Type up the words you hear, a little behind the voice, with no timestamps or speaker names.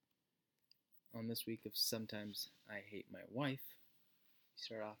on this week of Sometimes I Hate My Wife, we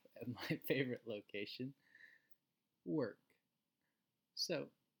start off at my favorite location, work. So,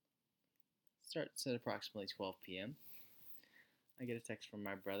 starts at approximately 12 p.m. I get a text from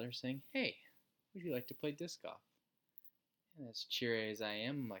my brother saying, "Hey, would you like to play disc golf?" And as cheery as I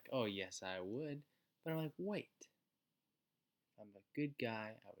am, I'm like, "Oh, yes, I would." But I'm like, wait. If I'm a good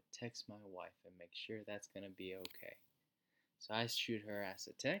guy, I would text my wife and make sure that's going to be okay. So I shoot her ass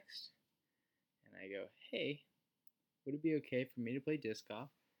a text and I go, "Hey, would it be okay for me to play disc golf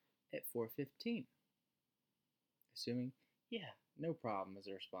at 4:15?" Assuming, yeah, no problem is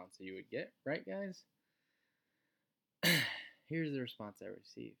the response that you would get, right, guys? Here's the response I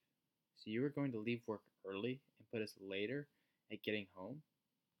received. So you were going to leave work early and put us later at getting home?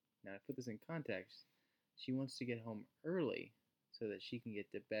 Now, to put this in context, she wants to get home early so that she can get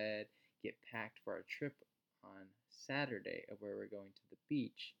to bed, get packed for our trip on Saturday of where we're going to the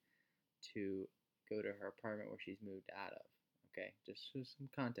beach to go to her apartment where she's moved out of. Okay, just for some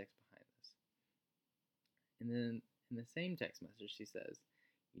context behind this. And then in the same text message, she says,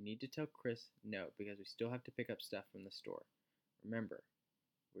 "You need to tell Chris no because we still have to pick up stuff from the store. Remember,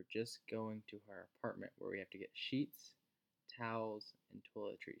 we're just going to her apartment where we have to get sheets, towels, and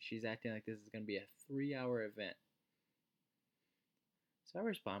toiletries." She's acting like this is going to be a 3-hour event. So I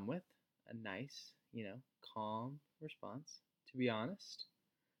respond with a nice, calm response. To be honest,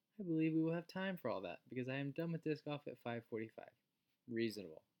 I believe we will have time for all that because I am done with disc golf at 5:45.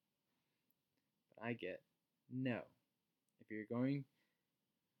 Reasonable. But I get no. If you're going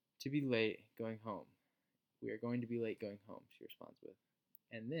to be late going home, we are going to be late going home, she responds with.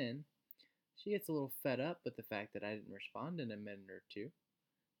 And then she gets a little fed up with the fact that I didn't respond in a minute or two.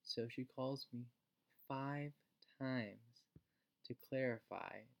 So she calls me 5 times to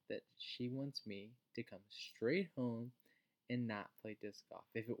clarify that she wants me to come straight home and not play disc golf,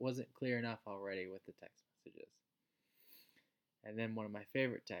 if it wasn't clear enough already with the text messages. And then one of my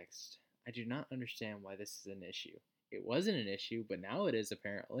favorite texts, "I do not understand why this is an issue. It wasn't an issue, but now it is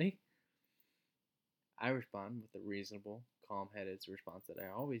apparently." I respond with a reasonable, calm-headed response that I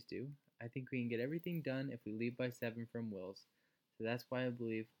always do. "I think we can get everything done if we leave by 7 from Will's, so that's why I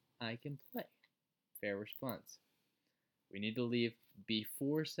believe I can play." Fair response. We need to leave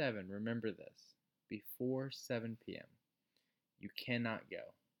before 7. Remember this. Before 7 p.m. You cannot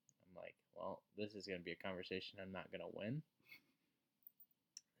go. I'm like, well, this is going to be a conversation I'm not going to win.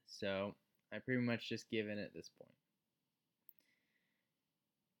 So I pretty much just give in at this point.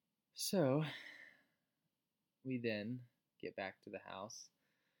 So we then get back to the house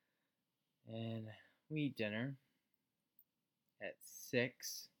and we eat dinner at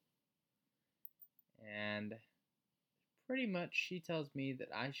 6. And pretty much she tells me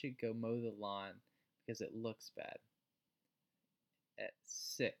that I should go mow the lawn because it looks bad at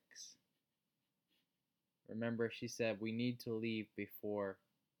 6. Remember, she said we need to leave before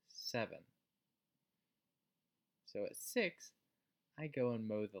 7. So at 6, I go and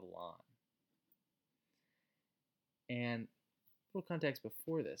mow the lawn. And little context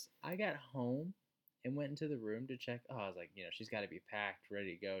before this, I got home and went into the room to check. Oh, I was like, she's got to be packed,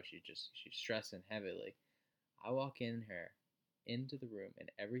 ready to go. She's stressing heavily. I walk in her into the room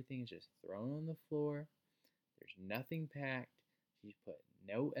and everything is just thrown on the floor. There's nothing packed. She's put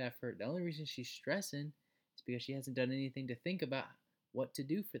no effort. The only reason she's stressing is because she hasn't done anything to think about what to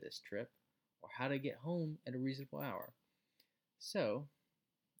do for this trip or how to get home at a reasonable hour. So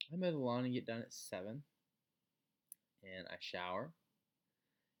I mow the lawn and get done at 7. And I shower.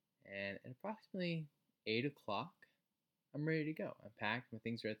 And at approximately 8 o'clock, I'm ready to go. I'm packed. My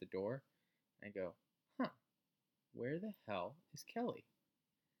things are at the door. And I go, where the hell is Kelly?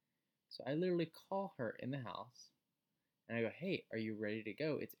 So I literally call her in the house. And I go, "Hey, are you ready to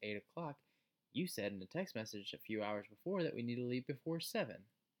go? It's 8 o'clock. You said in a text message a few hours before that we need to leave before 7.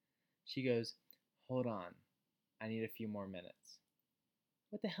 She goes, "Hold on. I need a few more minutes."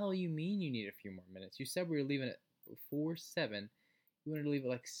 What the hell you mean you need a few more minutes? You said we were leaving at before 7. You wanted to leave at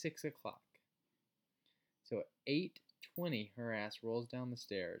like 6 o'clock. So at 8:20, her ass rolls down the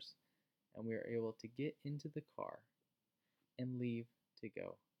stairs, and we are able to get into the car and leave to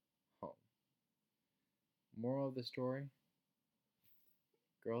go home. Moral of the story,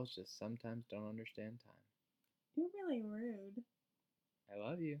 girls just sometimes don't understand time. You're really rude. I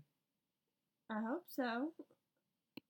love you. I hope so.